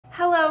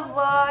Hello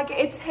vlog,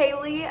 it's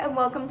Haley and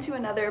welcome to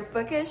another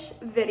bookish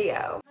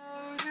video.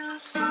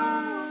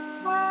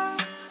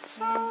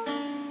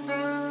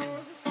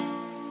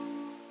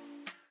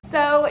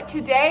 So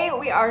today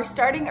we are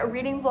starting a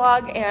reading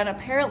vlog and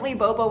apparently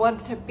Boba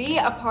wants to be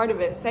a part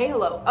of it. Say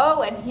hello.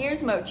 Oh, and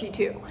here's Mochi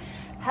too.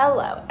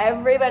 Hello,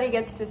 everybody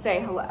gets to say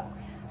hello.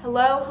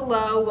 Hello,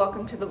 hello,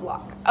 welcome to the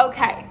vlog.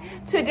 Okay,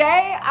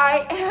 today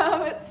I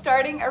am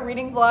starting a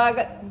reading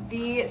vlog.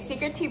 The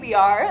secret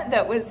TBR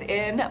that was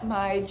in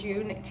my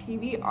June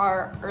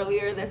TBR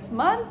earlier this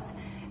month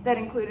that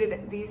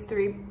included these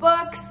 3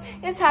 books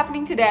is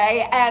happening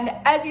today. And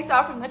as you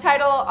saw from the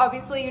title,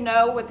 obviously you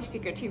know what the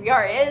secret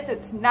TBR is.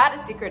 It's not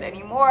a secret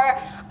anymore.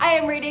 I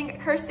am reading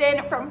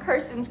Kirsten from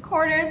Kirsten's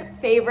Corner's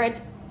favorite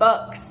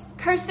books.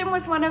 Kirsten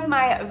was one of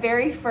my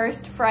very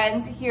first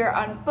friends here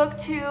on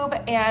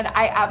BookTube, and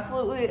I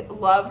absolutely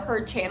love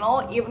her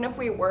channel. Even if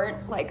we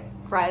weren't like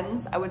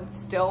friends, I would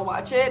still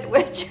watch it,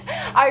 which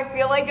I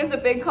feel like is a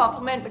big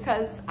compliment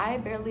because I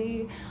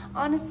barely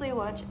honestly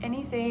watch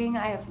anything.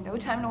 I have no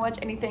time to watch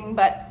anything,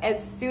 but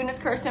as soon as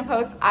Kirsten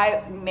posts,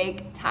 I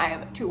make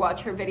time to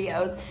watch her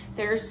videos.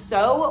 They're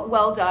so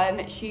well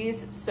done.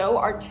 She's so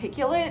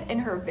articulate in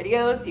her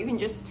videos. You can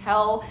just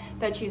tell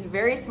that she's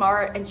very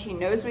smart and she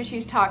knows what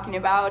she's talking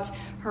about.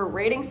 Her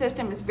rating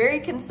system is very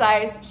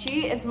concise.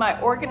 She is my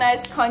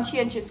organized,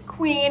 conscientious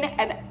queen,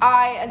 and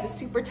I, as a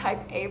super type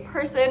A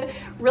person,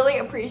 really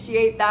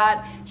appreciate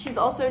that. She's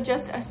also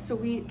just a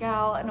sweet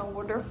gal and a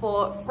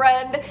wonderful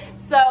friend.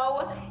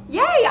 So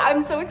yay,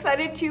 I'm so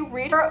excited to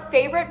read her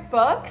favorite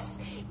books.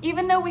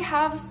 Even though we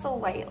have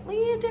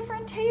slightly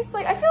different tastes,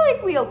 like I feel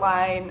like we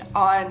align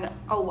on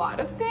a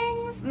lot of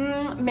things.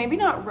 Maybe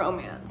not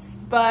romance,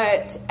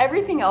 but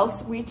everything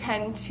else we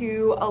tend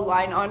to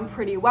align on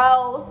pretty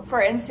well. For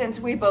instance,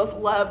 we both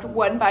loved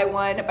One by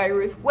One by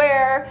Ruth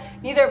Ware.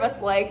 Neither of us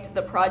liked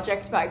The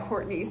Project by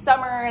Courtney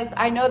Summers.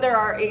 I know there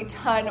are a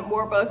ton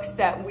more books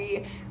that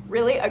we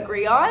really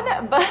agree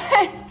on, but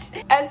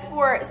as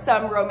for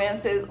some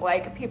romances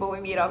like People We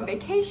Meet on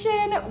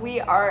Vacation, we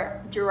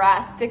are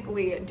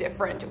drastically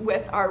different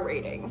with our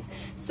ratings.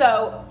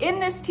 So in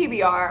this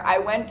TBR, I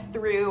went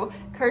through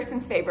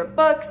Kirsten's favorite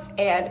books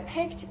and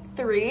picked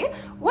 3,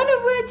 one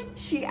of which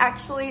she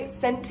actually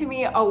sent to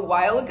me a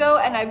while ago,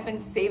 and I've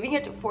been saving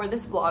it for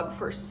this vlog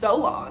for so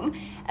long,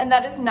 and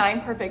that is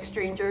 9 Perfect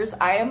Strangers.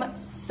 I am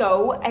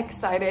so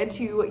excited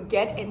to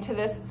get into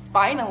this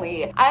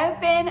finally. I've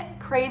been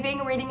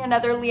craving reading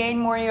another Liane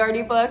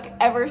Moriarty book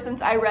ever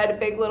since I read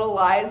Big Little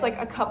Lies like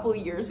a couple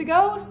years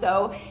ago,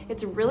 so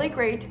it's really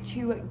great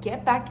to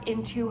get back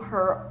into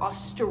her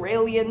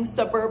Australian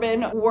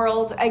suburban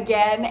world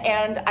again,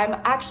 and I'm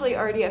actually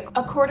already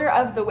a quarter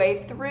of the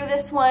way through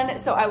this one,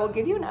 so I will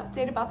give you an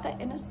update about that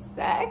in a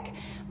sec.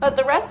 But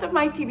the rest of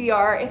my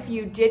TBR, if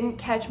you didn't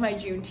catch my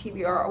June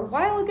TBR a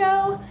while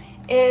ago,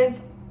 is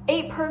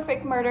 8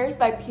 Perfect Murders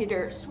by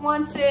Peter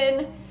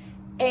Swanson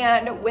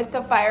and With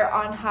the Fire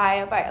on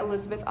High by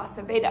Elizabeth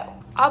Acevedo.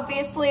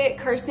 Obviously,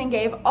 Kirsten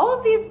gave all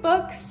of these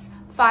books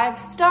 5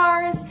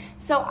 stars,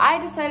 so I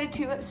decided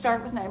to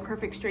start with 9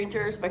 Perfect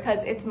Strangers because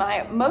it's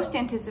my most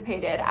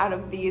anticipated out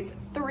of these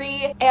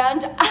 3,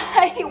 and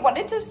I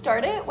wanted to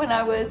start it when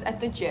I was at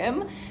the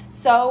gym,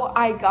 so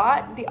I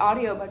got the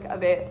audiobook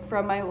of it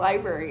from my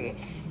library.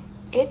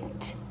 It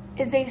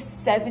is a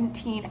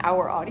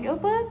 17-hour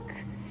audiobook.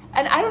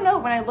 And I don't know,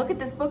 when I look at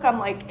this book, I'm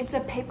like, it's a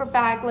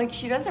paperback. Like,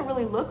 she doesn't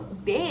really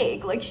look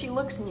big. Like, she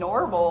looks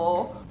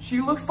normal. She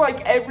looks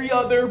like every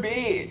other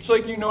bitch.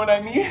 Like, you know what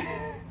I mean?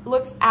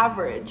 Looks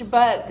average,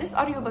 but this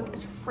audiobook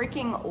is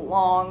freaking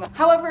long.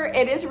 However,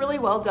 it is really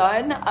well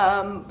done,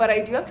 but I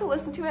do have to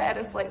listen to it at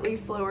a slightly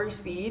slower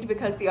speed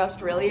because the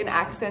Australian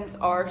accents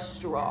are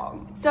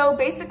strong. So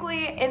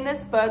basically, in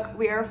this book,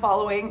 we are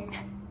following,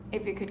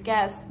 if you could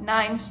guess,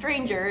 9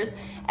 strangers,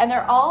 and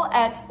they're all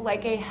at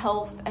like a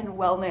health and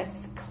wellness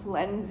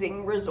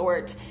cleansing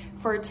resort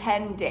for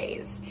 10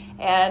 days.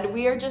 And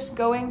we are just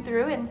going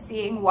through and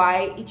seeing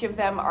why each of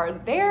them are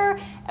there.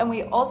 And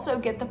we also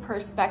get the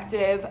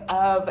perspective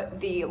of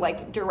the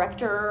like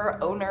director,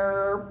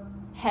 owner,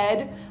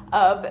 head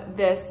of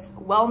this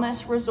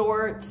wellness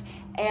resort.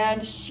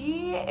 And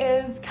she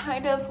is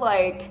kind of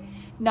like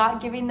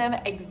not giving them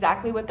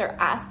exactly what they're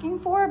asking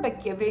for,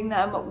 but giving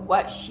them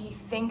what she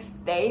thinks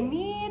they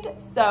need.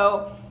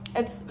 So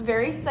it's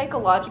very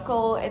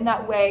psychological in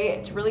that way.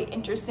 It's really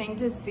interesting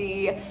to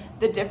see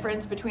the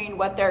difference between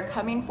what they're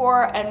coming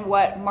for and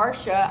what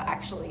Marcia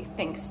actually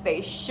thinks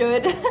they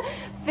should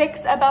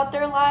fix about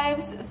their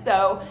lives.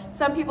 So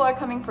some people are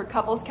coming for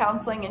couples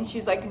counseling and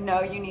she's like,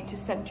 no, you need to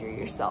center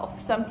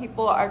yourself. Some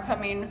people are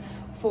coming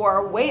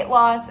for weight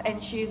loss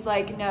and she's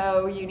like,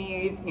 no, you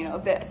need, you know,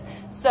 this.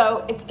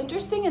 So it's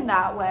interesting in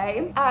that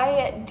way.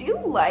 I do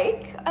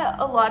like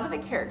a lot of the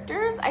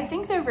characters. I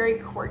think they're very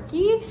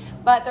quirky,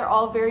 but they're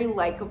all very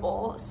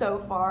likable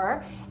so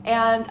far.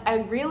 And I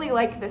really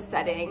like the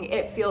setting.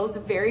 It feels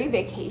very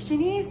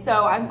vacation-y,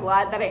 so I'm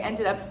glad that I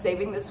ended up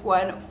saving this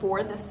one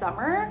for the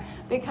summer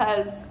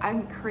because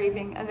I'm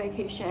craving a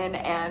vacation,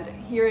 and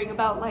hearing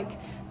about like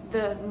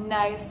the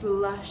nice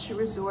lush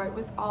resort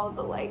with all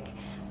the like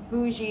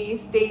bougie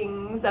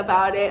things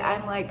about it.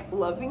 I'm like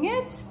loving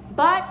it,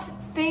 but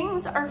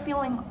things are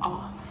feeling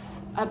off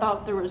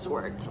about the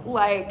resort.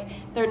 Like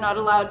they're not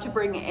allowed to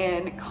bring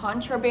in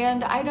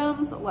contraband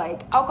items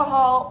like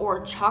alcohol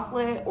or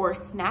chocolate or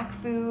snack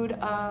food.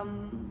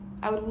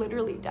 I would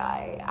literally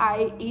die.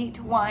 I eat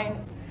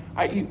wine.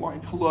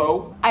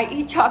 Hello? I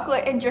eat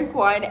chocolate and drink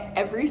wine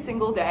every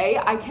single day.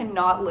 I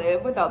cannot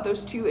live without those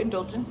two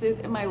indulgences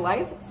in my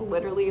life. It's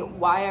literally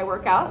why I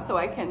work out, so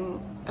I can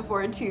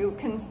afford to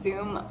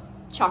consume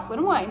chocolate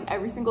and wine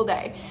every single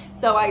day.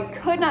 So I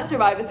could not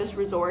survive at this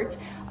resort.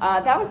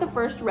 That was the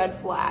first red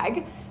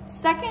flag.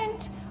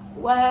 Second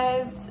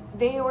was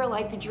they were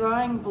like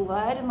drawing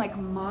blood and like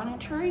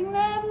monitoring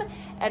them.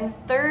 And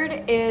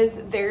third is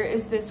there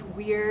is this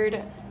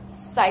weird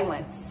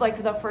silence.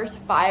 Like the first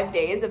 5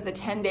 days of the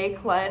 10-day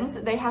cleanse,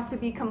 they have to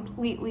be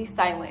completely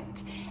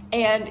silent.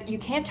 And you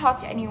can't talk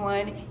to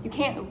anyone, you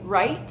can't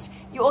write,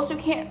 you also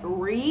can't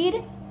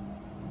read.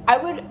 I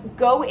would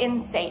go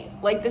insane.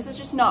 Like, this is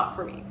just not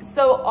for me.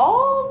 So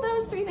all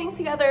those three things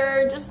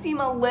together just seem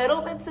a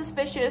little bit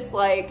suspicious,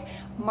 like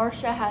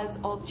Marcia has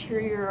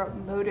ulterior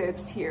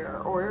motives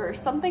here, or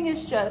something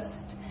is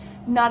just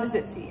not as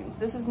it seems.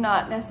 This is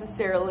not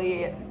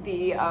necessarily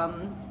the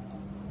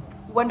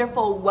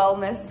wonderful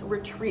wellness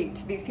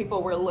retreat these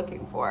people were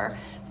looking for.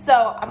 So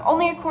I'm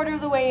only a quarter of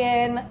the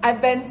way in.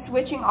 I've been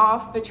switching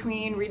off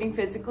between reading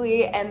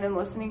physically and then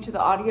listening to the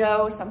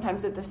audio,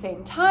 sometimes at the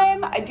same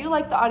time. I do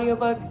like the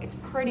audiobook, it's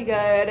pretty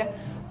good.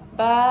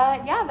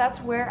 But yeah, that's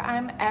where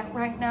I'm at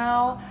right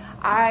now.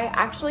 I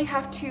actually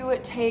have to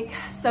take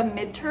some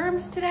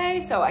midterms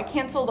today, so I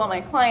canceled all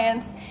my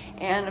clients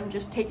and I'm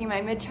just taking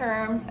my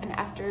midterms, and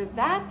after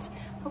that,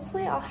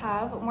 hopefully I'll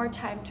have more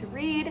time to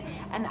read,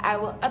 and I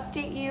will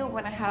update you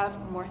when I have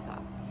more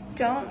thoughts.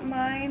 Don't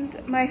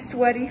mind my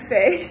sweaty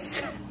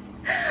face.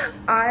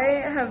 I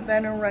have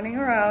been running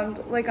around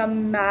like a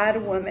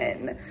mad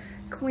woman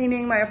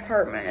cleaning my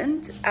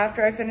apartment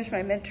after I finished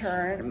my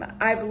midterm.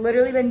 I've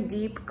literally been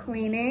deep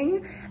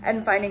cleaning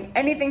and finding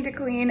anything to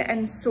clean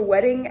and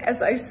sweating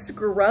as I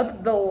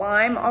scrub the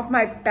lime off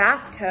my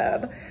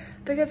bathtub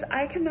because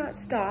I cannot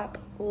stop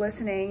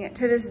listening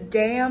to this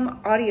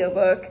damn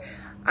audiobook.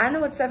 I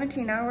know it's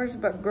 17 hours,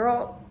 but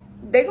girl,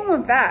 they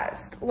going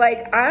fast.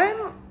 Like,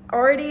 I'm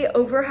already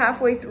over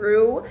halfway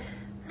through.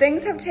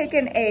 Things have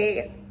taken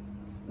a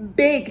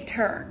big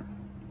turn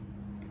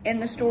in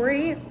the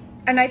story,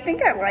 and I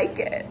think I like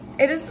it.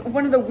 It is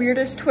one of the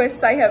weirdest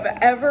twists I have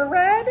ever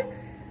read,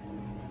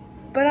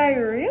 but I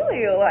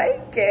really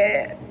like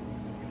it.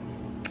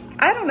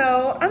 I don't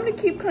know, I'm gonna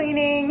keep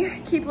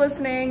cleaning, keep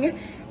listening,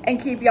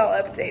 and keep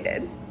y'all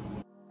updated.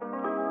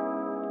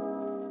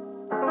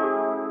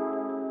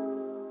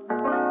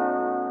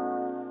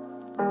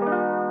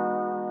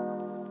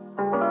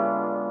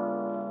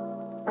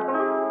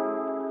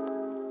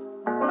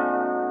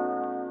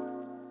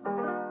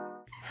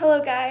 Hello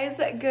guys,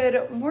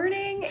 good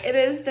morning. It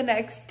is the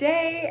next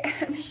day.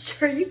 I'm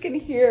sure you can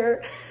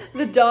hear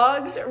the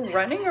dogs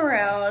running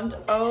around.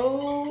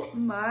 Oh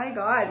my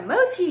God,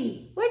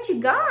 Mochi, what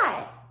you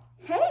got?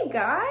 Hey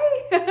guy.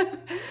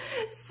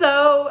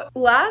 So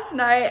last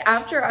night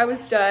after I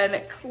was done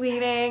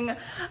cleaning,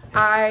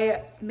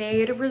 I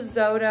made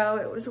risotto.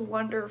 It was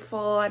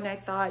wonderful. And I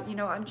thought, you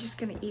know, I'm just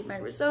gonna eat my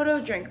risotto,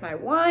 drink my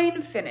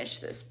wine, finish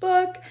this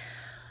book.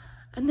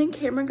 And then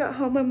Cameron got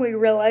home and we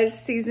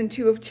realized season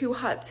 2 of Too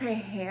Hot to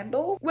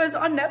Handle was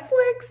on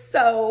Netflix.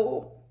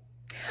 So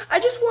I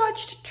just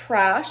watched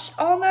trash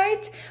all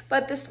night.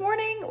 But this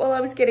morning while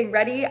I was getting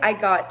ready, I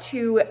got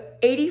to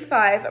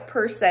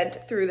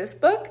 85% through this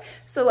book.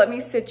 So let me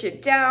sit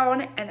it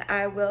down and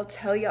I will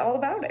tell you all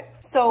about it.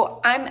 So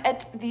I'm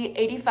at the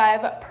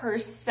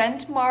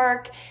 85%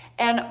 mark.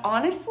 And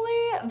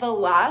honestly, the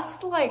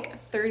last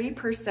like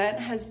 30%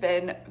 has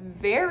been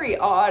very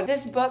odd.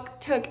 This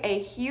book took a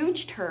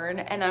huge turn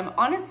and I'm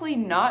honestly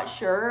not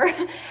sure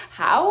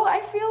how I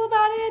feel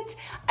about it.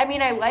 I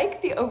mean, I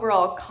like the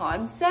overall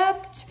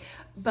concept,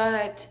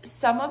 but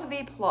some of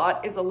the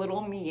plot is a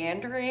little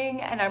meandering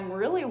and I'm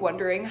really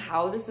wondering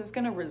how this is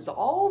gonna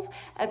resolve.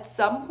 At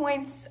some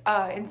points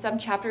in some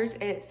chapters,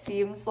 it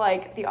seems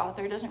like the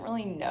author doesn't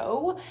really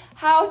know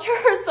how to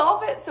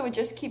resolve it, so it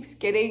just keeps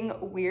getting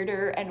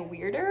weirder and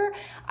weirder.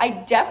 I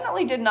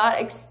definitely did not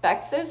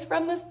expect this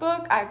from this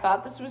book. I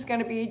thought this was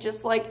gonna be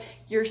just like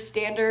your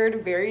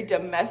standard, very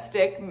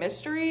domestic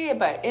mystery,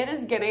 but it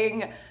is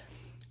getting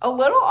a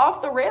little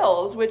off the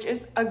rails, which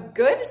is a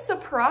good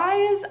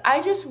surprise.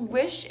 I just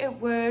wish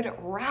it would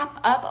wrap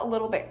up a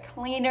little bit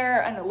cleaner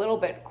and a little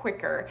bit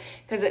quicker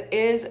because it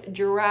is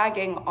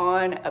dragging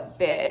on a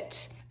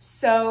bit.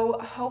 So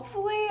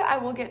hopefully I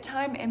will get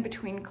time in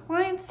between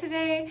clients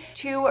today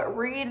to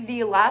read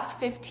the last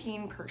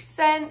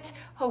 15%.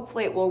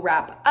 Hopefully it will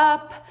wrap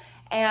up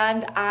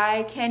and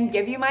I can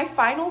give you my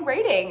final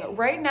rating.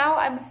 Right now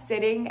I'm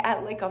sitting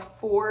at like a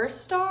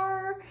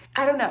 4-star.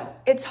 I don't know,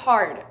 it's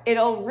hard.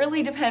 It'll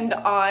really depend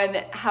on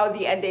how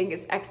the ending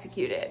is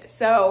executed.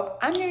 So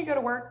I'm gonna go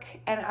to work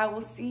and I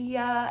will see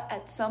ya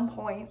at some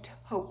point,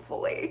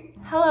 hopefully.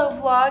 Hello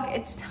vlog,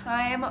 it's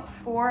time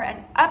for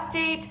an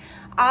update.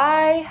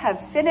 I have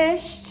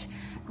finished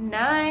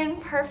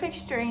 9 Perfect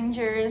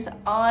Strangers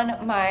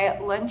on my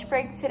lunch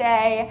break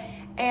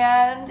today,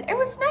 and it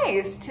was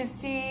nice to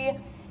see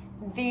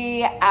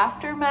the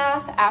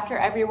aftermath after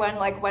everyone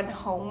like went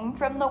home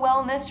from the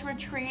wellness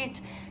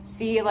retreat,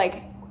 see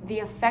like the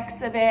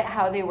effects of it,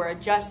 how they were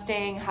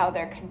adjusting, how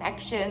their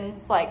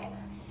connections like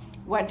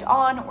went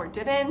on or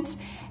didn't.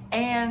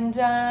 And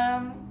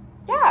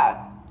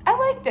yeah,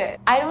 I liked it.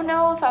 I don't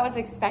know if I was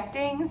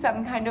expecting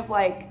some kind of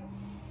like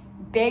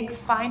big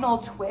final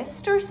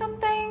twist or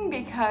something,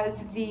 because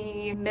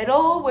the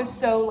middle was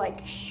so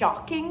like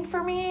shocking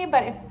for me,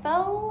 but it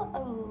fell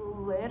a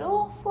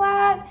little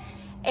flat.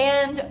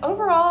 And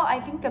overall, I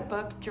think the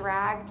book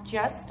dragged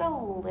just a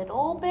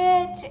little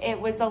bit.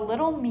 It was a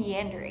little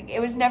meandering.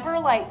 It was never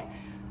like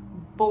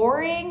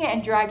boring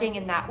and dragging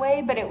in that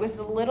way, but it was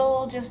a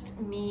little just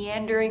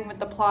meandering with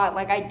the plot.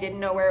 Like I didn't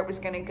know where it was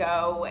gonna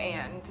go,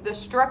 and the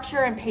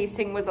structure and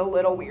pacing was a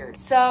little weird.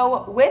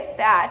 So with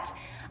that,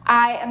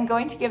 I am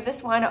going to give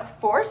this one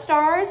 4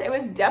 stars. It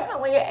was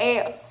definitely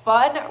a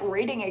fun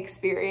reading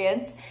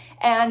experience.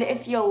 And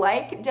if you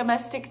like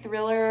domestic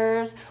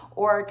thrillers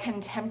or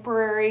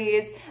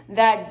contemporaries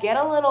that get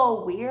a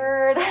little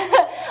weird,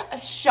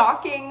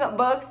 shocking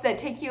books that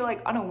take you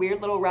like on a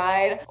weird little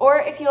ride, or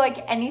if you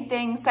like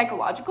anything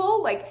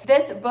psychological, like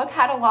this book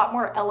had a lot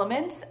more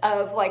elements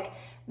of like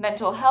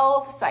mental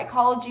health,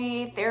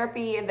 psychology,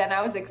 therapy than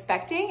I was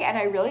expecting, and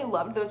I really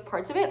loved those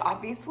parts of it,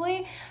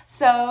 obviously.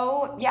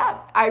 So yeah,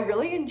 I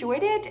really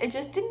enjoyed it. It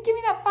just didn't give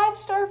me that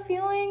 5-star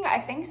feeling.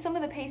 I think some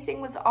of the pacing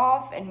was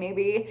off, and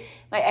maybe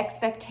my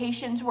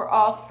expectations were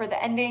off for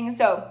the ending,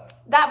 so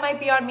that might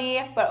be on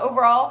me. But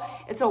overall,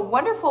 it's a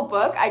wonderful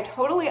book. I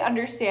totally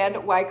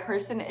understand why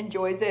Kirsten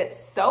enjoys it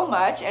so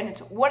much, and it's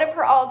one of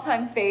her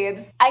all-time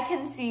faves. I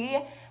can see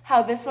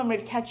how this one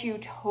would catch you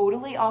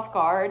totally off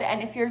guard,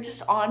 and if you're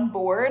just on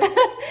board,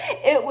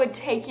 it would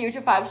take you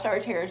to 5-star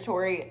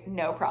territory,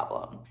 no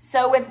problem.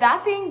 So with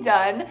that being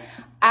done,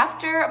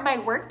 after my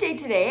work day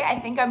today, I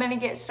think I'm gonna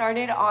get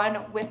started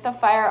on With the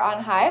Fire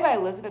on High by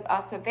Elizabeth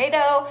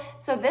Acevedo.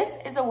 So this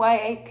is a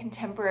YA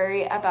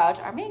contemporary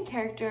about our main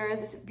character,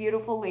 this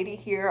beautiful lady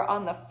here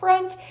on the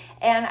front,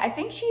 and I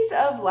think she's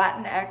of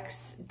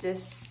Latinx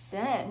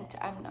descent,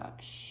 I'm not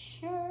sure.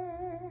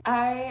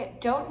 I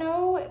don't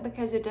know,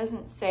 because it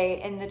doesn't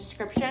say in the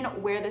description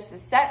where this is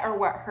set or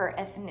what her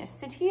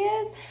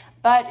ethnicity is,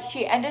 but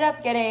she ended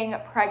up getting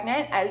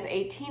pregnant as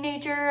a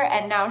teenager,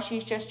 and now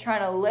she's just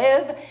trying to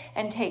live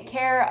and take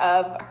care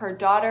of her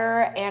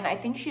daughter, and I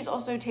think she's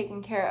also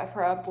taking care of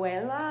her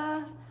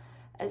abuela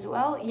as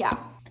well, yeah.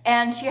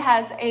 And she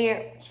has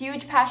a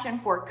huge passion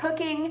for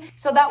cooking,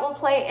 so that will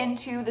play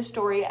into the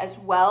story as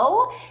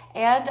well.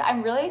 And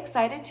I'm really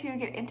excited to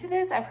get into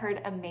this. I've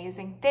heard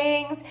amazing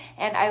things,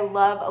 and I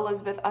love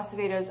Elizabeth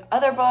Acevedo's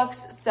other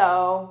books,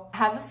 so I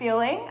have a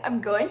feeling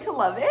I'm going to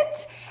love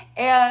it.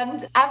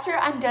 And after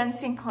I'm done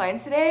seeing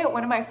clients today,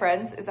 one of my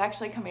friends is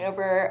actually coming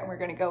over and we're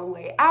gonna go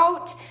lay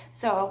out.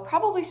 So I'll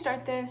probably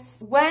start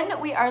this when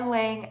we are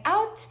laying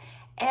out,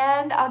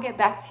 and I'll get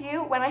back to you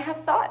when I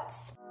have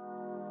thoughts.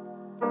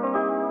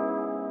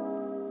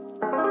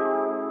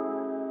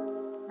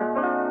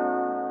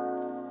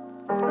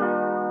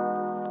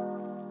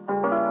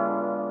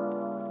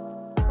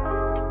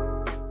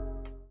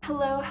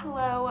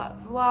 Hello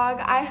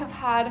vlog. I have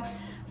had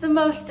the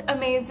most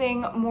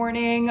amazing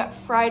morning.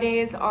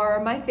 Fridays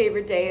are my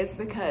favorite days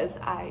because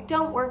I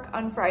don't work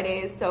on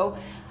Fridays, so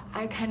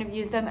I kind of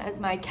use them as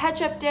my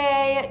catch-up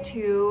day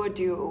to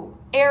do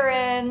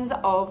errands,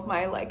 all of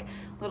my like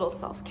little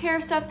self-care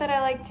stuff that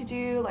I like to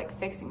do, like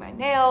fixing my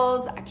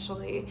nails,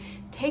 actually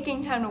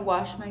taking time to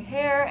wash my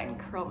hair and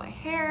curl my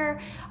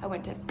hair. I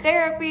went to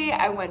therapy,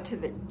 I went to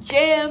the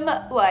gym,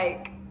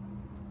 like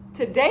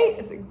today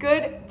is a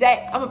good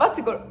day. I'm about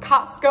to go to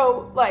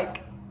Costco,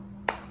 like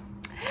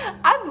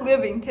I'm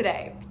living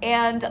today.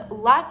 And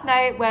last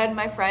night when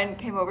my friend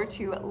came over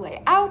to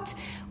lay out,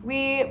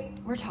 we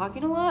were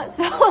talking a lot,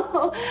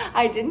 so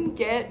I didn't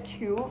get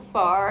too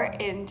far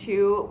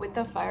into With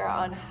the Fire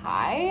on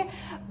High,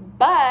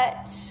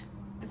 but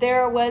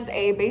there was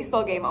a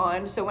baseball game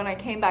on, so when I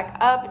came back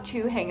up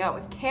to hang out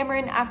with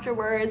Cameron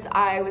afterwards,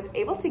 I was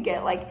able to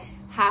get like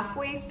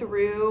halfway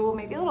through,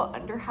 maybe a little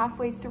under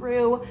halfway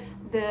through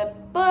the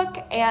book,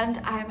 and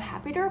I'm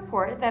happy to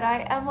report that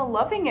I am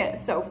loving it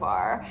so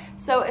far.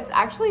 So it's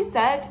actually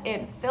set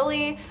in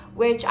Philly,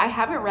 which I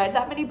haven't read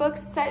that many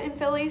books set in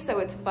Philly, so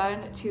it's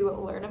fun to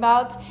learn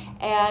about.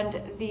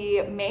 And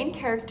the main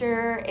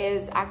character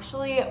is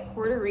actually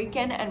Puerto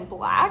Rican and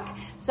Black.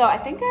 So I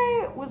think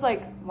I was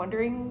like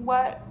wondering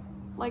what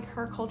like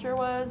her culture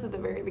was at the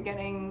very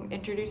beginning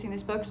introducing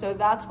this book, so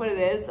that's what it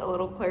is, a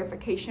little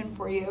clarification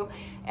for you.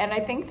 And I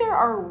think there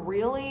are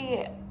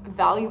really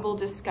valuable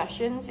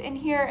discussions in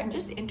here, and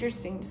just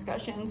interesting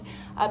discussions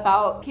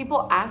about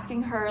people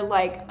asking her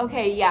like,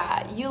 okay,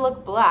 yeah, you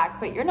look black,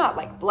 but you're not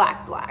like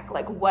black,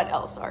 like what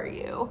else are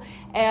you?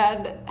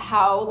 And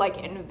how like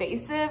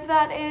invasive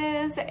that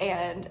is,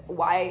 and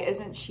why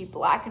isn't she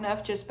black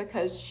enough just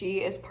because she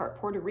is part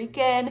Puerto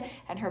Rican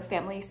and her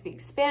family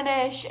speaks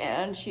Spanish,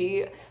 and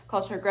she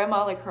calls her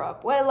grandma like her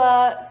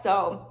abuela.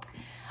 So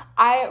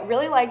I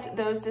really liked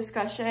those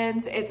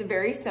discussions. It's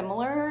very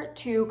similar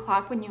to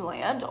Clap When You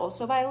Land,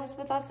 also by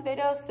Elizabeth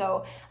Acevedo.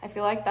 So I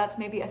feel like that's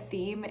maybe a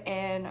theme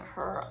in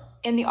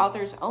the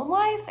author's own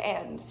life,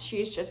 and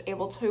she's just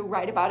able to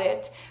write about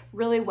it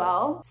really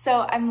well.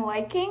 So I'm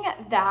liking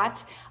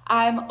that.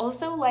 I'm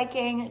also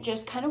liking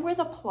just kind of where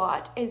the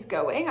plot is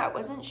going. I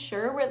wasn't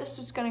sure where this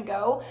was gonna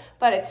go,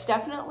 but it's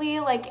definitely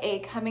like a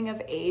coming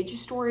of age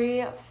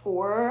story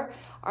for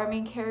our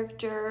main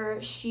character.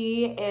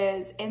 She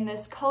is in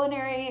this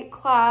culinary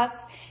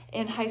class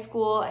in high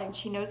school, and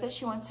she knows that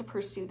she wants to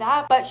pursue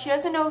that, but she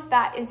doesn't know if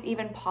that is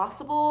even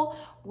possible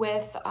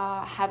with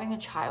having a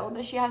child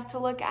that she has to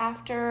look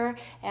after.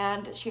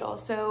 And she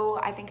also,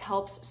 I think,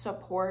 helps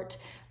support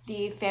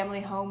the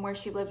family home where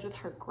she lives with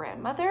her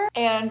grandmother.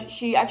 And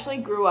she actually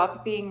grew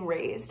up being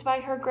raised by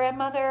her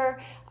grandmother.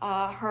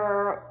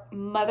 Her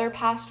mother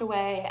passed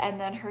away,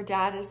 and then her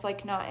dad is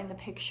like not in the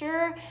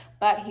picture,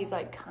 but he's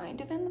like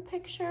kind of in the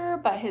picture,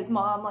 but his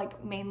mom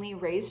like mainly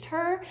raised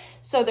her.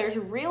 So there's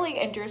really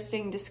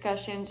interesting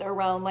discussions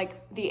around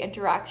like the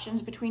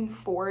interactions between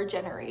 4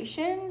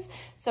 generations.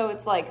 So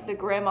it's like the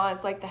grandma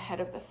is like the head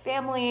of the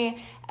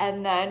family,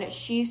 and then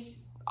she's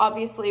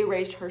obviously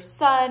raised her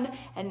son,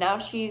 and now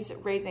she's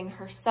raising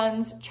her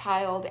son's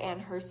child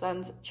and her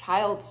son's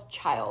child's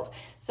child.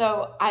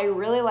 So I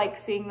really like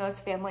seeing those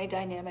family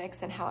dynamics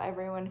and how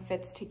everyone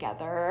fits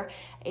together,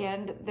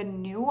 and the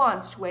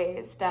nuanced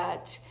ways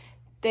that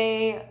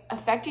they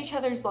affect each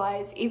other's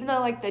lives. Even though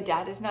like the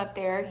dad is not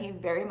there, he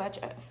very much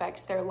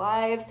affects their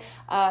lives.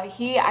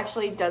 He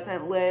actually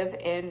doesn't live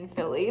in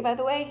Philly, by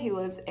the way. He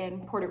lives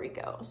in Puerto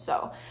Rico.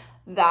 So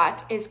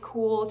that is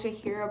cool to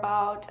hear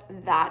about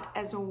that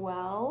as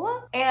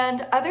well.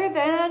 And other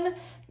than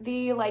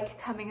the like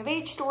coming of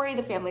age story,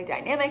 the family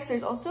dynamics,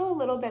 there's also a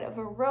little bit of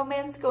a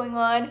romance going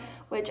on,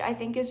 which I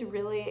think is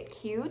really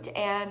cute.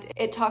 And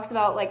it talks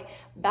about like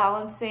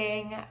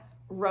balancing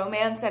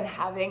romance and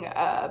having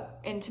a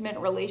intimate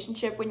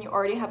relationship when you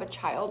already have a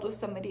child with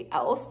somebody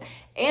else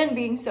and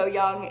being so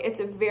young. It's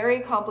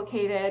very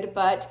complicated,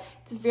 but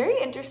it's very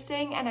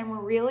interesting, and I'm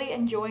really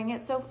enjoying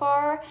it so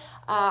far.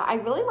 I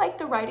really like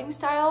the writing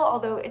style,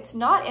 although it's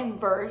not in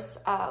verse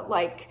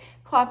like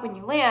Clap When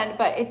You Land,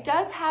 but it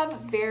does have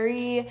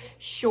very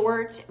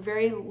short,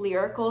 very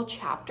lyrical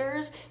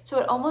chapters, so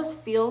it almost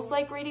feels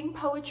like reading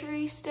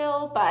poetry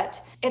still,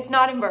 but it's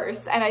not in verse.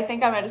 And I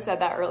think I might have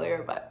said that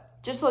earlier, but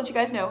just to let you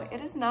guys know, it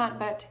is not,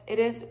 but it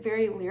is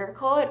very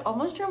lyrical. It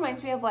almost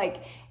reminds me of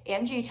like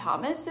Angie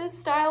Thomas's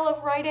style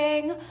of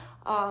writing,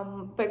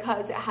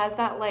 because it has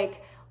that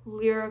like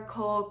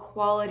lyrical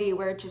quality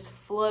where it just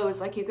flows,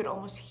 like you could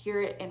almost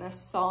hear it in a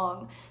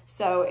song.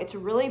 So it's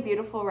really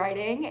beautiful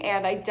writing,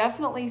 and I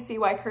definitely see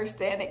why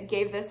Kirsten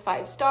gave this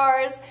 5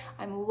 stars.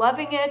 I'm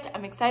loving it.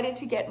 I'm excited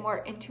to get more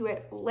into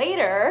it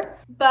later.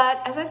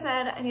 But as I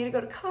said, I need to go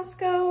to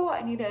Costco.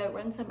 I need to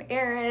run some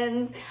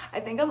errands. I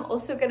think I'm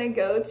also gonna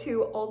go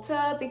to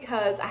Ulta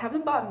because I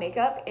haven't bought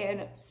makeup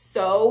in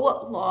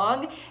so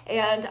long,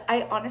 and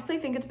I honestly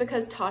think it's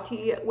because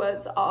Tati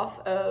was off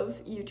of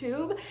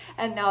YouTube,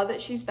 and now that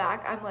she's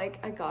back, I'm like,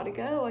 I gotta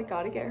go. I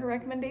gotta get her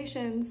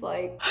recommendations.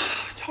 Like,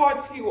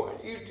 Tati, why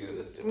do you do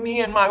this to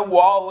me and my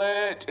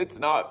wallet? It's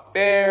not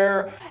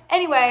fair.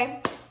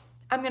 Anyway,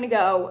 I'm gonna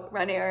go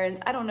run errands.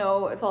 I don't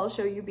know if I'll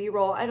show you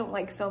B-roll. I don't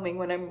like filming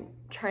when I'm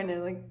trying to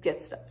like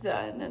get stuff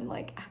done and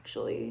like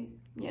actually,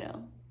 you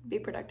know, be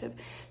productive.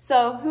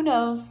 So who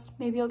knows?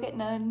 Maybe you'll get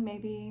none.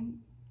 Maybe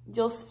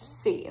you'll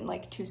see in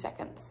like 2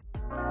 seconds.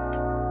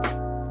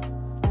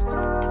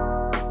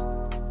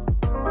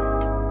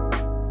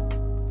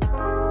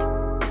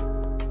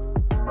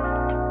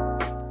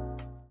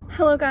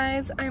 Hello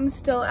guys, I'm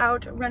still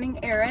out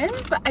running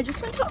errands, but I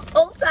just went to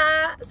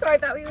Ulta, so I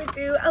thought we would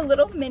do a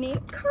little mini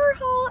car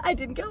haul. I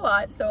didn't get a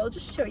lot, so I'll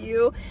just show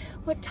you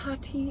what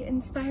Tati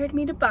inspired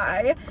me to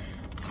buy.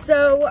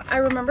 So I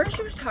remember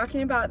she was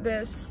talking about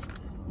this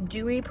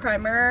dewy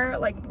primer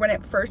like when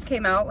it first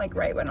came out, like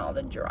right when all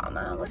the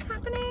drama was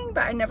happening,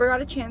 but I never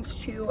got a chance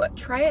to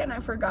try it and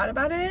I forgot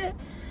about it.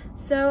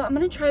 So I'm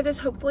gonna try this.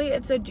 Hopefully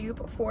it's a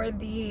dupe for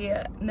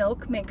the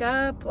Milk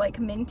Makeup like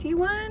minty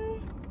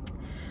one.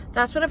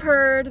 That's what I've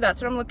heard.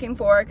 That's what I'm looking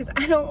for, because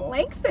I don't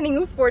like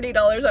spending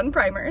 $40 on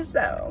primer.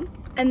 So,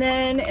 and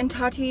then in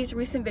Tati's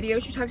recent video,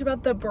 she talked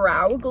about the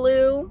brow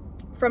glue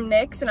from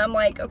NYX, and I'm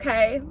like,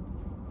 okay,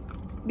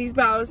 these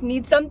brows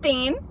need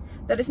something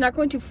that is not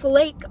going to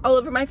flake all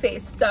over my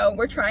face. So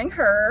we're trying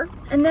her.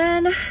 And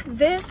then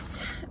this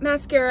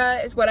mascara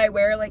is what I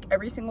wear like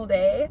every single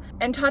day.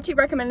 And Tati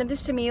recommended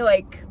this to me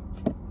like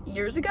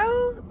years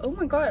ago. Oh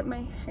my God,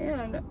 my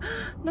hand,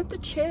 not the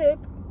chip.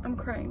 I'm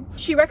crying.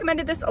 She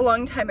recommended this a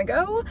long time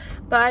ago,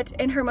 but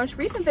in her most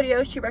recent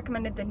video, she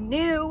recommended the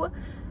new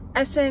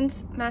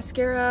Essence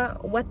mascara,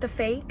 What the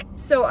Fake.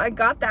 So I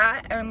got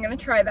that and I'm gonna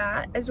try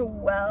that as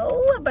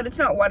well, but it's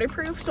not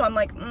waterproof. So I'm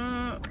like,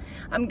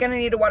 I'm gonna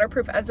need a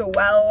waterproof as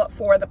well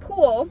for the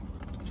pool.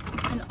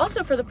 And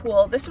also for the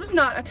pool, this was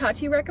not a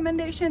Tati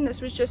recommendation.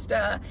 This was just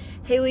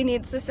Hailey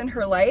needs this in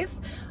her life.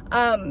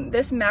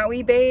 This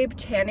Maui Babe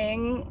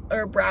tanning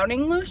or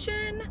browning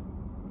lotion.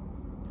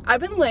 I've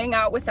been laying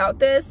out without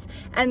this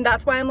and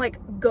that's why I'm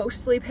like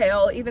ghostly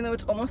pale even though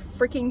it's almost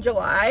freaking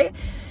July.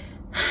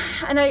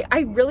 And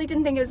I really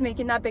didn't think it was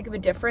making that big of a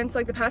difference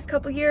like the past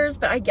couple years,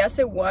 but I guess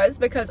it was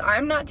because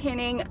I'm not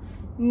tanning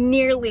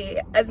nearly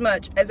as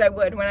much as I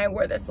would when I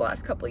wore this the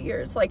last couple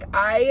years. Like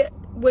I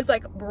was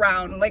like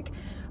brown like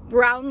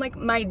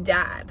my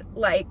dad.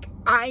 Like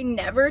I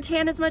never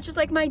tan as much as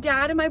like my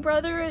dad and my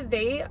brother.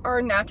 They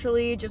are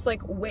naturally just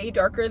like way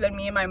darker than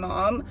me and my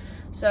mom.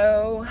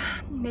 So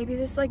maybe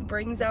this like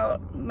brings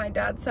out my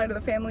dad's side of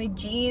the family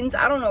genes.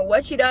 I don't know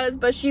what she does,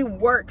 but she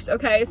works,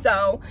 okay?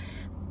 So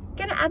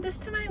gonna add this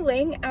to my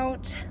laying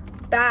out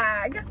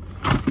bag,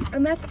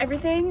 and that's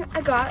everything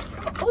I got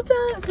from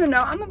Ulta. So now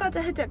I'm about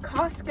to head to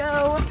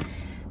Costco,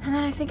 and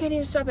then I think I need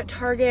to stop at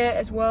Target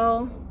as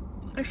well.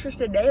 It's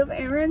just a day of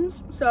errands,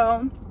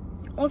 so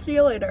I'll see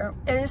you later.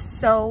 It is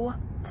so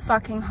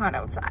fucking hot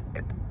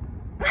outside.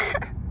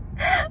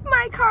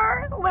 My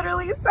car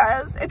literally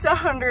says it's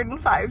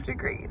 105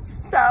 degrees,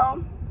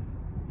 so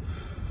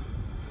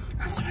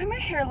that's why my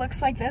hair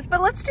looks like this. But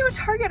let's do a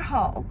Target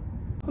haul.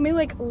 Let me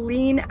like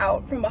lean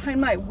out from behind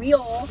my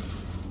wheel.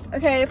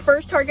 Okay,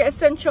 first Target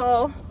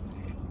essential,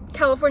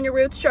 California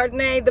Roots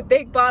Chardonnay, the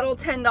big bottle,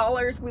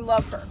 $10. We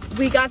love her.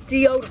 We got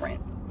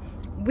deodorant.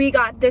 We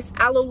got this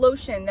aloe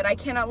lotion that I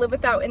cannot live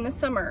without in the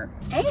summer.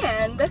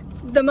 And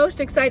the most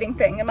exciting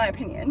thing, in my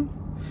opinion,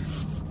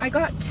 I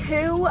got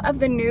 2 of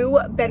the new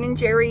Ben &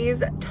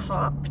 Jerry's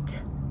Topped.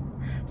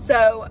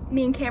 So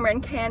me and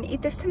Cameron can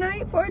eat this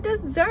tonight for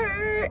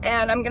dessert.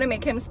 And I'm gonna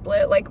make him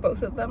split like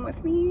both of them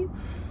with me,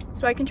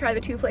 so I can try the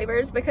 2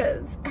 flavors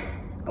because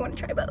I want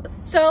to try both.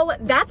 So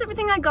that's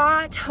everything I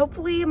got.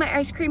 Hopefully my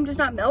ice cream does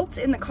not melt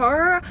in the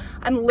car.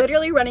 I'm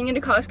literally running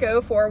into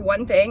Costco for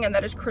one thing, and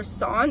that is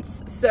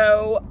croissants.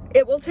 So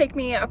it will take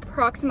me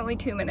approximately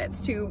 2 minutes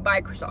to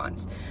buy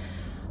croissants.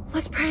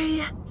 Let's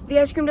pray the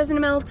ice cream doesn't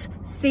melt.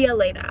 See ya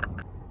later.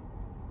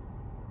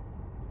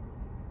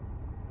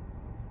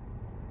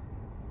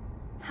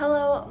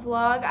 Hello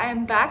vlog, I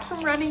am back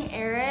from running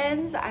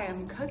errands. I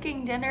am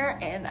cooking dinner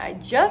and I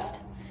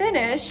just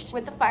finished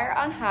with the fire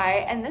on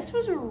high, and this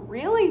was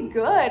really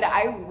good.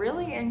 I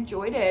really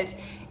enjoyed it.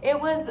 It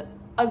was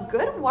a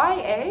good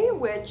YA,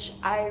 which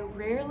I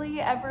rarely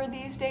ever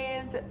these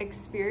days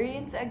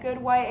experience a good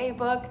YA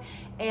book.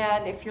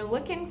 And if you're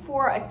looking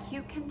for a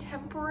cute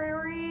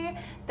contemporary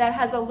that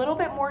has a little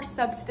bit more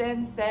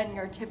substance than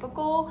your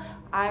typical,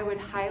 I would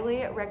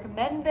highly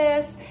recommend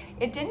this.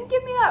 It didn't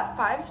give me that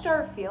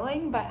 5-star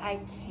feeling, but I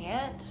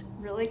can't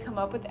really come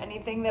up with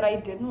anything that I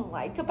didn't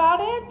like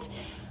about it.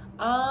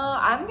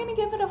 I'm gonna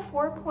give it a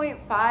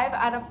 4.5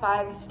 out of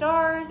 5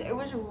 stars. It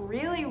was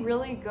really,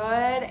 really good,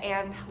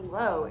 and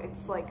hello,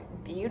 it's like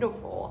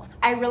beautiful.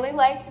 I really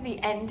liked the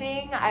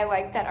ending. I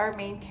liked that our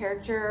main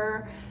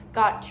character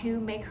got to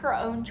make her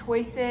own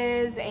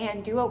choices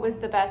and do what was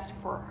the best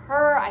for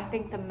her. I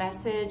think the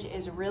message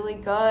is really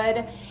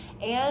good.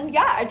 And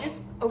yeah, I just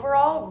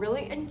overall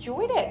really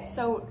enjoyed it.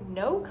 So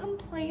no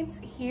complaints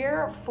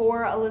here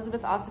for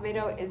Elizabeth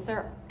Acevedo, is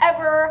there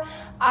ever?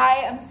 I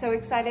am so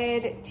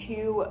excited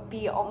to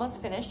be almost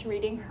finished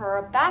reading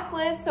her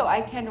backlist so I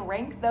can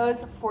rank those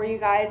for you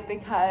guys,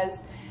 because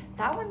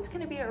that one's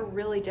gonna be a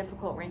really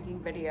difficult ranking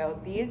video.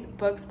 These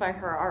books by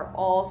her are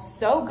all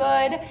so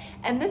good,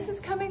 and this is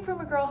coming from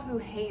a girl who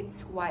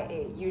hates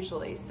YA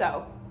usually,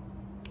 so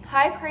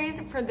high praise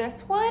for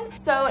this one.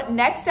 So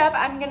next up,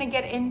 I'm gonna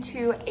get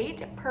into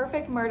 8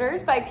 Perfect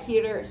Murders by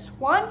Peter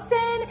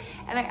Swanson,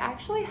 and I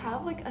actually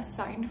have like a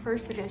signed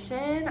first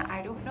edition.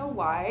 I don't know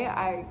why.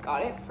 I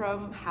got it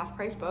from Half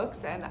Price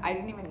Books and I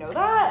didn't even know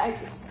that. I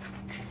just,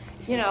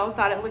 you know,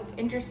 thought it looked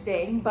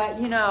interesting,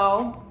 but you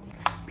know,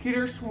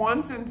 Peter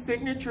Swanson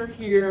signature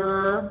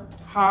here.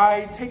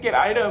 High ticket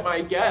item,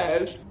 I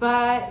guess.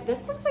 But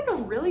this looks like a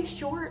really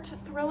short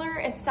thriller.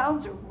 It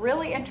sounds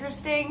really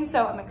interesting,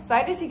 so I'm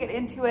excited to get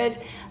into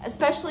it,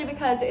 especially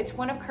because it's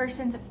one of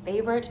Kirsten's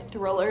favorite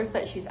thrillers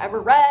that she's ever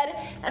read.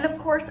 And of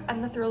course,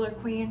 I'm the thriller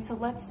queen, so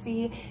let's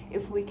see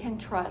if we can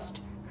trust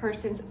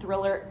Kirsten's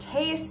thriller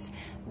taste.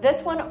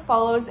 This one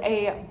follows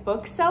a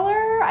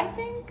bookseller, I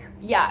think.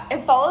 Yeah,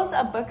 it follows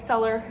a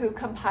bookseller who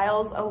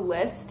compiles a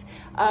list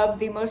of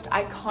the most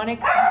iconic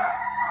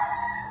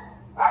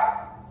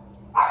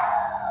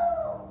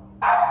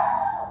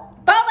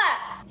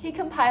He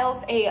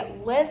compiles a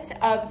list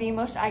of the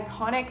most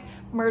iconic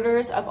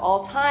murders of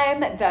all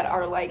time that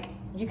are like,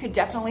 you could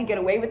definitely get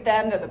away with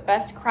them. They're the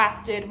best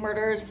crafted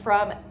murders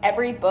from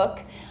every book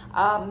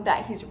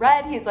that he's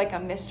read. He's like a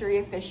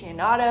mystery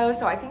aficionado.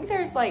 So I think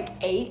there's like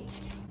 8.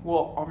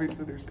 Well,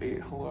 obviously there's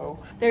 8, hello.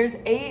 There's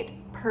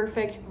 8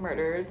 perfect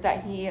murders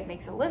that he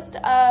makes a list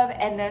of,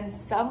 and then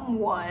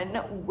someone,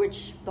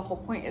 which the whole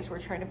point is we're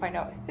trying to find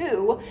out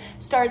who,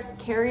 starts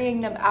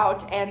carrying them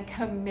out and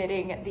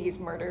committing these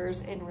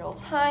murders in real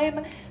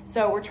time.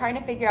 So we're trying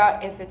to figure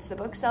out if it's the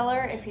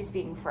bookseller, if he's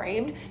being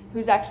framed,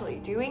 who's actually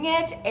doing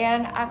it,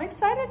 and I'm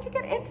excited to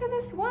get into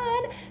this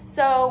one.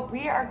 So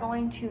we are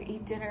going to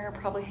eat dinner,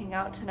 probably hang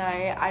out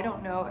tonight. I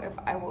don't know if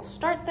I will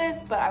start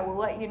this, but I will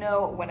let you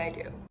know when I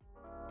do.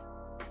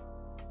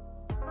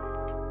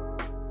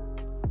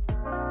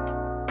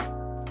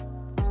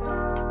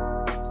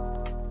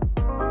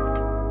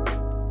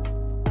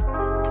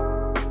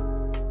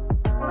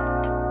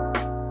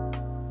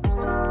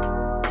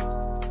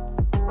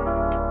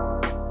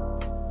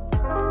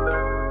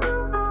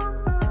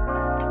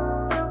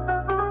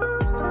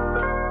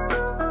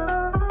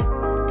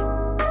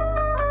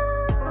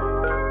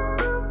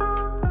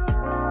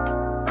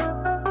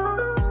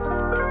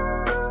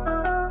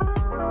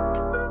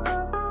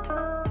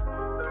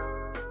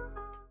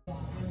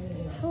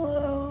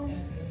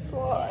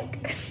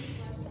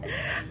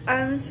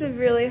 I'm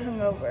severely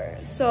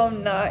hungover, so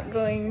I'm not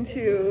going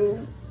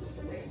to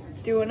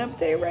do an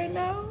update right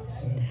now,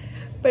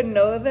 but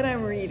know that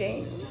I'm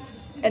reading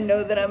and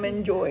know that I'm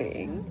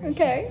enjoying,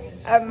 okay?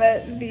 I'm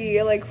at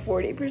the like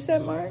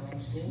 40% mark.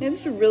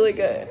 It's really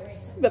good,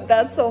 but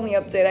that's the only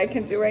update I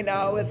can do right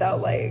now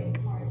without like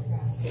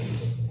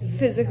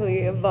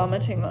physically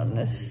vomiting on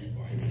this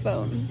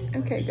phone.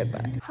 Okay,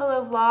 goodbye.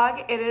 Hello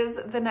vlog, it is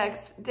the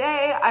next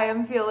day. I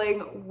am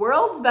feeling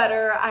worlds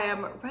better. I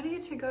am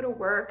ready to go to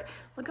work.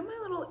 Look at my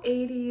little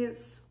 80s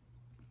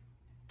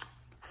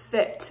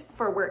fit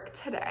for work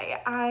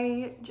today.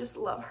 I just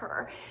love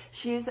her.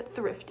 She's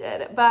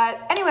thrifted. But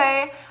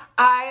anyway,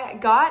 I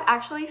got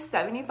actually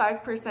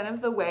 75%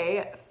 of the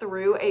way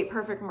through 8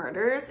 Perfect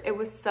Murders. It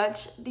was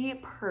such the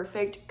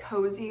perfect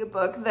cozy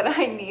book that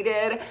I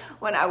needed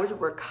when I was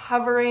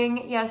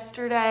recovering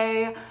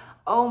yesterday.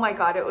 Oh my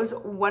God, it was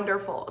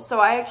wonderful. So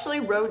I actually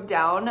wrote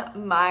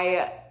down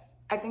my,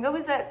 I think I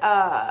was at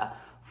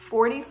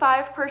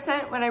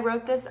 45% when I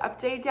wrote this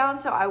update down.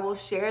 So I will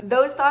share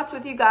those thoughts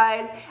with you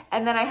guys.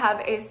 And then I have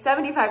a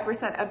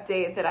 75%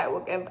 update that I will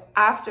give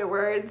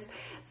afterwards.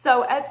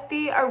 So at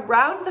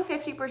around the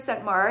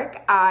 50%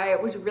 mark, I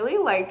was really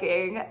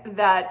liking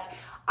that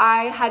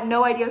I had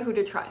no idea who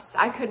to trust.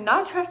 I could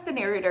not trust the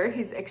narrator.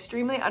 He's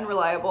extremely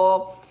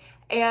unreliable.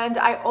 And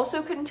I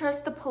also couldn't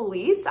trust the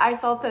police. I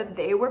felt that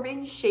they were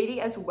being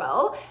shady as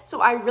well. So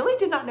I really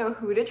did not know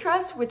who to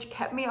trust, which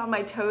kept me on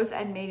my toes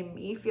and made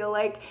me feel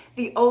like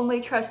the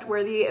only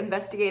trustworthy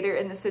investigator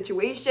in the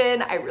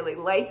situation. I really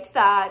liked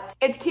that.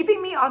 It's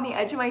keeping me on the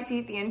edge of my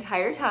seat the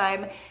entire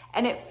time.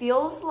 And it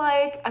feels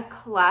like a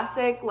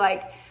classic,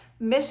 like,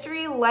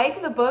 mystery,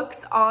 like the books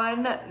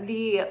on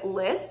the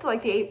list,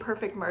 like the 8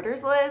 Perfect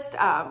Murders list.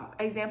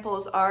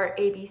 Examples are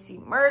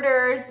ABC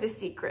Murders, The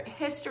Secret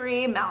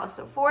History, Malice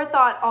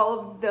Aforethought, all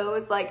of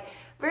those like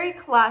very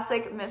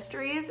classic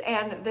mysteries.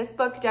 And this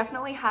book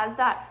definitely has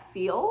that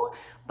feel,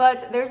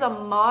 but there's a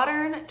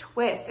modern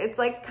twist. It's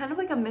like kind of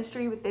like a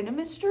mystery within a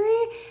mystery,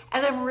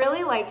 and I'm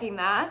really liking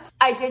that.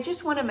 I did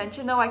just want to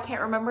mention though, I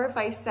can't remember if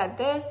I said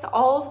this,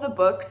 all of the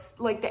books,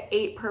 like the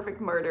 8 Perfect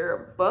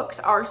Murder books,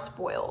 are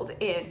spoiled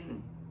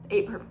in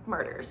 8 Perfect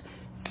Murders.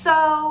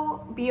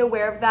 So be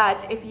aware of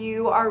that. If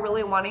you are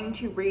really wanting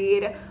to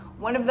read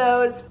one of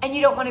those and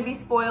you don't want to be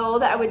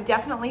spoiled, I would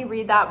definitely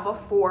read that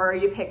before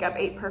you pick up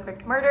 8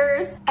 Perfect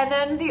Murders. And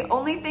then the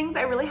only things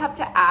I really have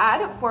to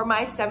add for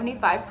my 75%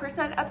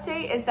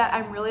 update is that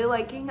I'm really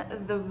liking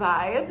the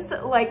vibes,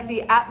 like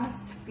the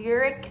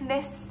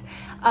atmosphericness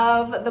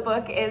of the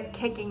book is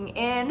kicking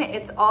in.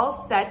 It's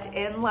all set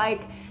in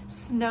like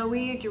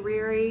snowy,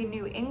 dreary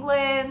New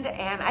England,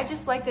 and I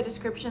just like the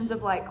descriptions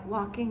of like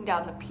walking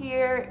down the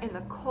pier in the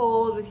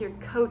cold with your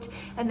coat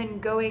and then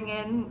going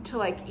in to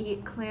like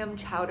eat clam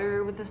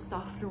chowder with a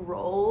soft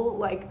roll.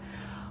 Like,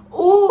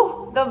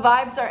 oh, the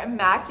vibes are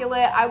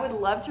immaculate. I would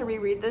love to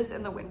reread this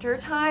in the winter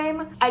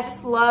time. I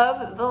just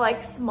love the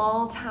like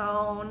small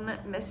town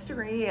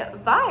mystery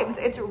vibes.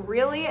 It's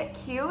really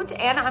cute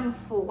and I'm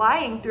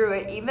flying through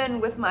it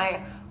even with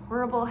my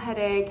horrible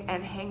headache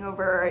and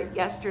hangover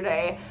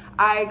yesterday.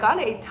 I got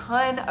a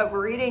ton of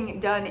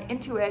reading done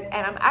into it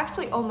and I'm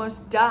actually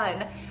almost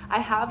done. I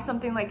have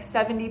something like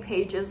 70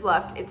 pages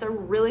left. It's a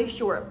really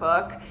short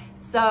book.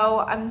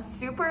 So I'm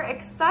super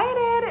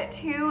excited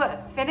to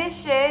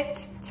finish it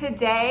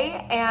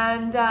today.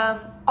 And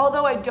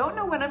although I don't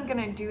know when I'm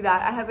gonna do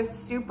that, I have a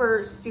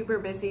super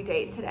busy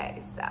day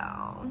today.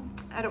 So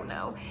I don't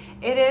know.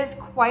 It is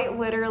quite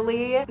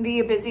literally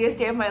the busiest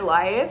day of my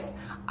life.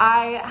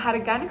 I had a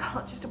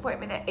gynecologist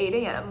appointment at 8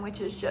 a.m.,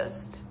 which is just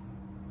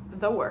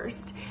the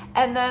worst.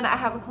 And then I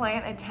have a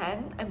client at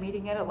 10, a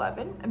meeting at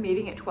 11, a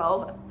meeting at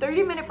 12, a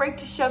 30-minute break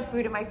to shove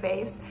food in my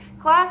face,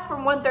 class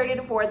from 1:30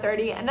 to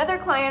 4:30, another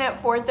client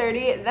at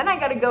 4:30, then I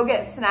gotta go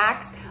get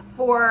snacks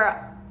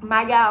for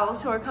my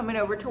gals who are coming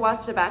over to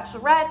watch The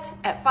Bachelorette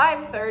at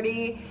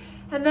 5:30,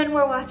 And then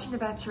we're watching The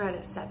Bachelorette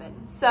at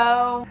 7.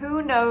 So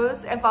who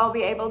knows if I'll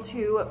be able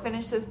to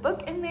finish this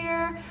book in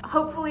there.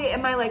 Hopefully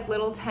in my like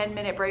little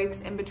 10-minute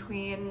breaks in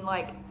between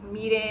like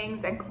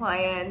meetings and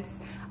clients,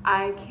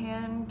 I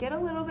can get a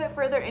little bit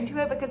further into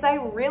it because I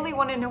really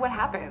want to know what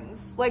happens.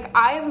 Like,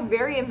 I am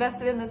very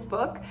invested in this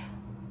book.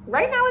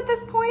 Right now at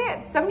this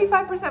point,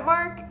 75%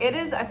 mark, it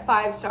is a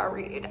 5-star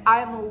read.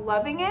 I'm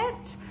loving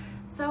it.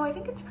 So I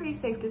think it's pretty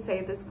safe to say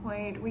at this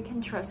point we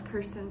can trust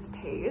Kirsten's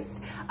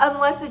taste,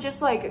 unless it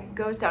just like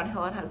goes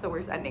downhill and has the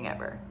worst ending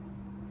ever.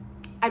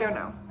 I don't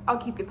know. I'll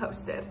keep you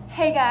posted.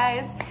 Hey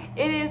guys,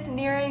 it is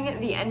nearing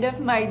the end of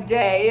my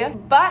day,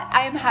 but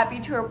I am happy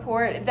to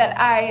report that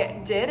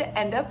I did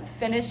end up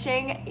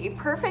finishing A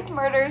Perfect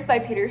Murders by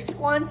Peter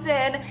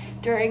Swanson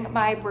during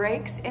my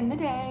breaks in the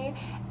day,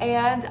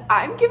 and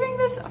I'm giving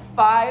this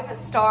 5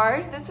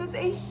 stars. This was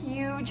a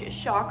huge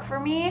shock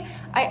for me.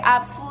 I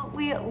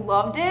absolutely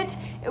loved it.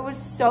 It was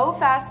so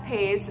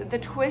fast-paced. The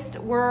twists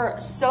were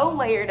so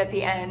layered at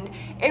the end.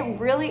 It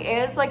really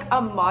is like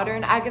a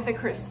modern Agatha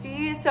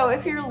Christie. So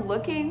if you're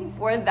looking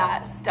for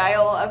that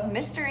style of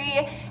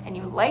mystery and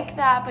you like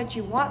that, but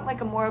you want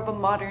like a more of a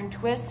modern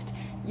twist,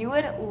 you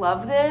would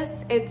love this.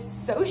 It's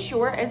so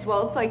short as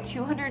well. It's like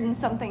 200 and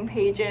something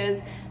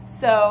pages.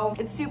 So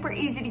it's super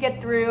easy to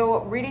get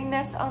through. Reading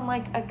this on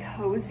like a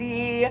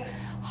cozy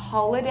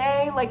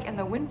holiday, like in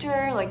the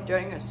winter, like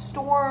during a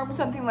storm,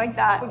 something like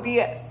that would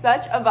be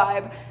such a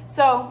vibe.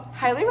 So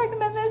highly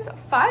recommend this,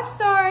 5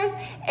 stars.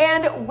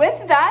 And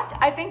with that,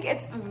 I think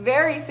it's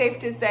very safe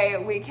to say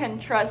we can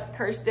trust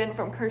Kirsten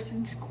from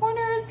Kirsten's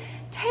Corner's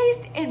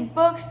taste in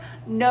books,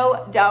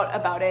 no doubt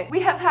about it. We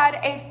have had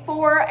a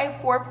 4, a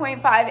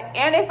 4.5,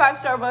 and a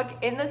 5-star book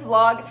in this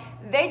vlog.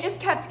 They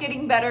just kept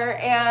getting better,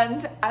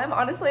 and I'm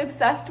honestly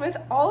obsessed with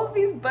all of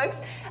these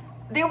books.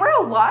 They were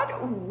a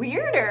lot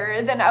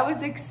weirder than I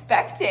was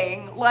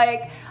expecting.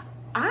 Like,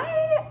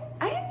 I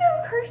didn't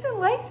know Kirsten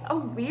liked a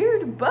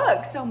weird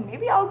book, so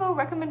maybe I'll go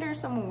recommend her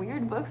some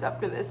weird books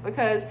after this,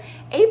 because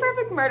A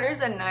Perfect Murders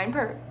and 9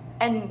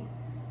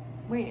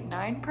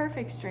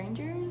 Perfect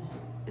Strangers?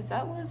 Is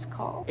that what it's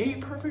called? 8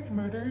 Perfect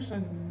Murders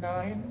and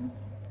 9?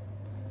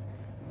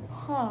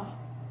 Huh.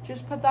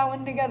 Just put that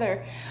one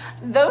together.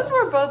 Those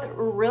were both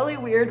really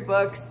weird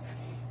books.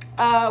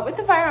 With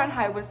the Fire on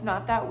High was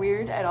not that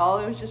weird at all.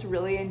 It was just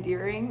really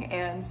endearing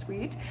and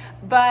sweet.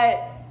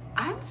 But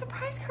I'm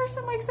surprised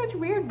Kirsten likes such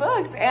weird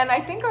books, and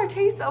I think our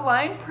tastes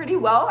aligned pretty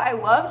well. I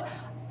loved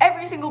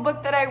every single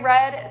book that I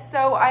read,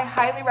 so I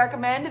highly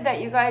recommend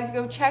that you guys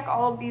go check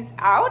all of these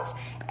out.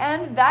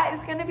 And that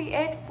is gonna be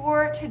it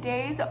for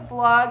today's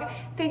vlog.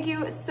 Thank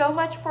you so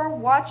much for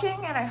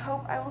watching, and I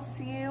hope I will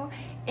see you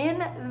in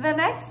the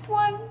next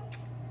one.